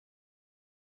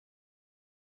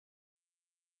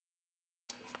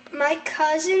My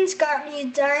cousins got me a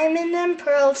Diamond and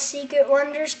Pearl Secret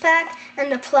Wonders pack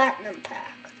and a Platinum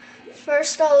pack.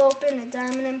 First, I'll open a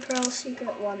Diamond and Pearl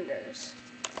Secret Wonders.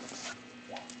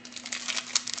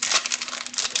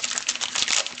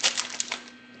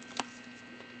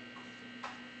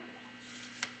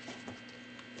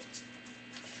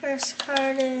 First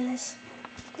card is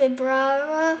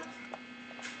Vibrava.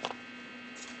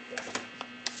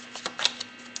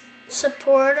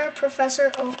 Supporter,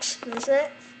 Professor Oak's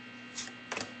visit.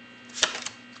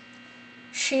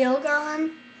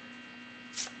 Shieldon.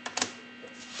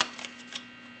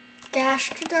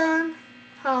 Gastrodon,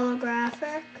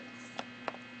 holographic.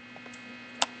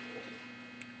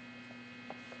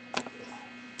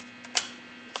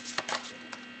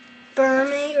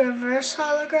 Burmy, reverse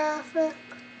holographic.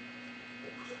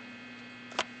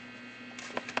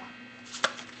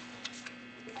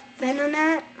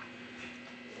 Venonat.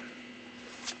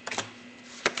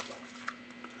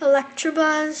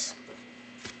 Electabuzz.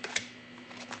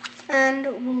 And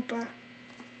Wooper.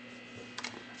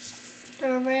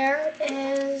 The rare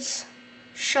is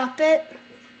Shuppet.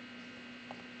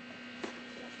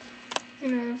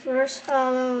 And the reverse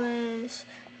holo is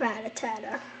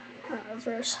Rattata.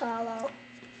 Reverse holo.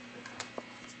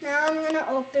 Now I'm going to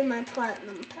open my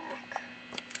Platinum pack.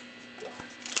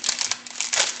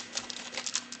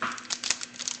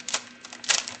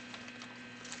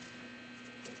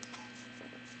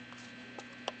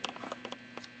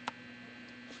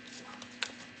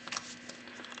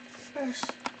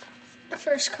 The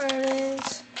first card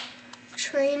is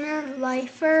Trainer,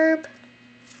 Life Herb,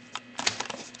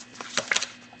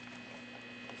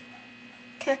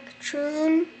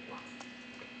 Cacturn,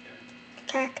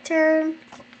 Cacturn,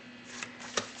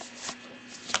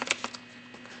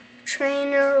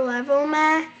 Trainer, Level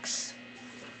Max,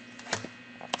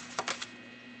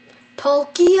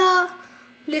 Palkia.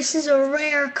 This is a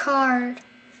rare card.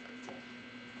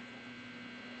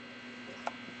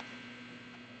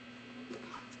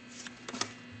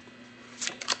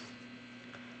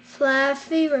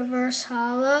 Flaffy, reverse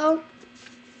holo.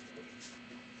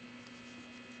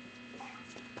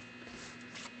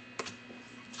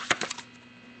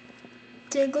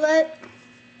 Diglett.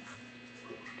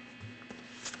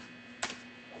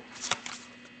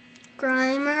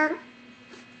 Grimer.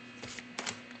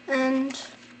 And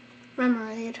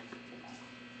Remoraid.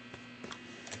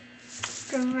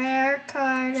 The rare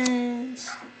card is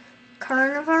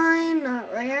Carnivine,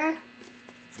 not rare.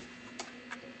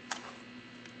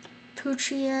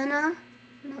 Poochyena.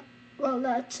 No, well,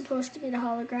 that's supposed to be the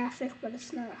holographic, but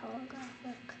it's not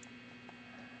holographic.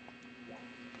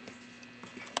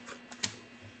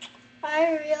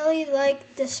 I really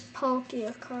like this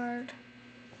Palkia card.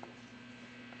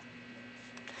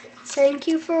 Thank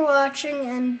you for watching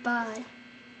and bye.